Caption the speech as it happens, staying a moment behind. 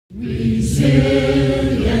Resilience,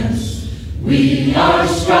 we are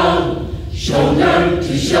strong, shoulder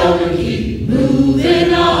to shoulder, keep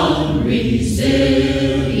moving on.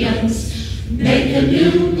 Resilience, make a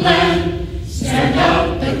new plan, stand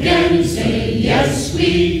up again and say, yes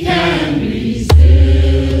we can. Resilience,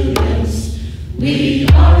 we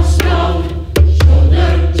are strong,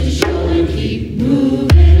 shoulder to shoulder, keep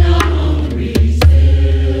moving on.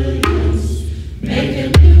 Resilience, make a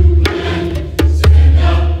new plan, stand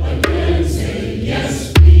up again and say,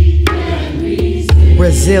 yes we can.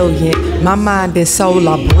 Resilient, my mind and soul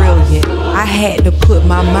are brilliant. I had to put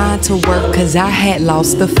my mind to work cause I had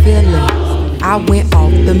lost the feeling. I went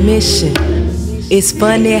off the mission. It's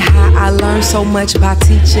funny how I learned so much by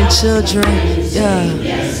teaching children. Yeah.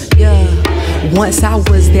 Once I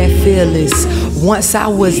was that fearless, once I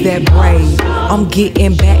was that brave. I'm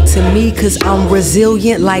getting back to me cause I'm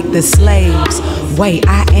resilient like the slaves. Wait,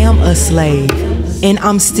 I am a slave and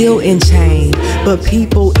I'm still enchained, but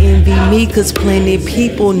people envy me cause plenty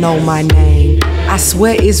people know my name. I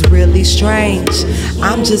swear it's really strange,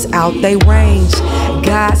 I'm just out they range.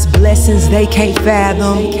 God's blessings they can't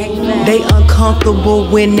fathom. They uncomfortable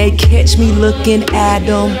when they catch me looking at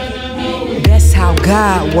them. That's how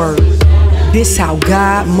God works, this how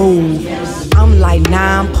God move. I'm like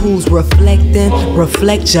 9 pools reflect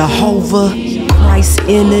Jehovah, Christ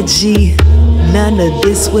energy. None of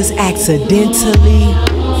this was accidentally,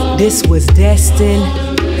 this was destined.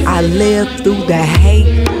 I lived through the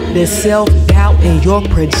hate, the self-doubt and your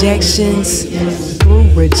projections.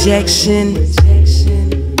 Through rejection,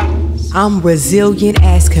 I'm resilient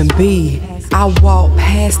as can be. I walk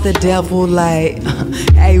past the devil like,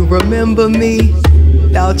 hey, remember me?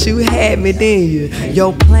 Thought you had me, didn't you?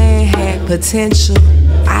 Your plan had potential,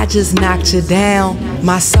 I just knocked you down.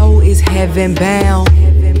 My soul is heaven bound.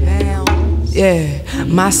 Yeah,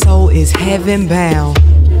 my soul is heaven bound.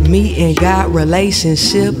 Me and God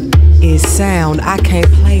relationship is sound, I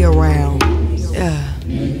can't play around. Yeah,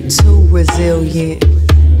 too resilient,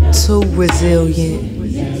 too resilient.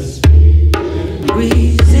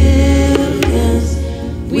 Resilience,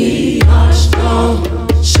 we are strong,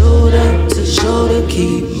 shoulder to shoulder,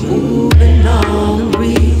 keep moving on.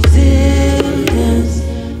 Resilience,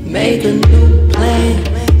 make a new plan,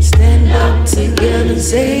 stand up together,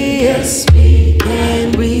 say yes.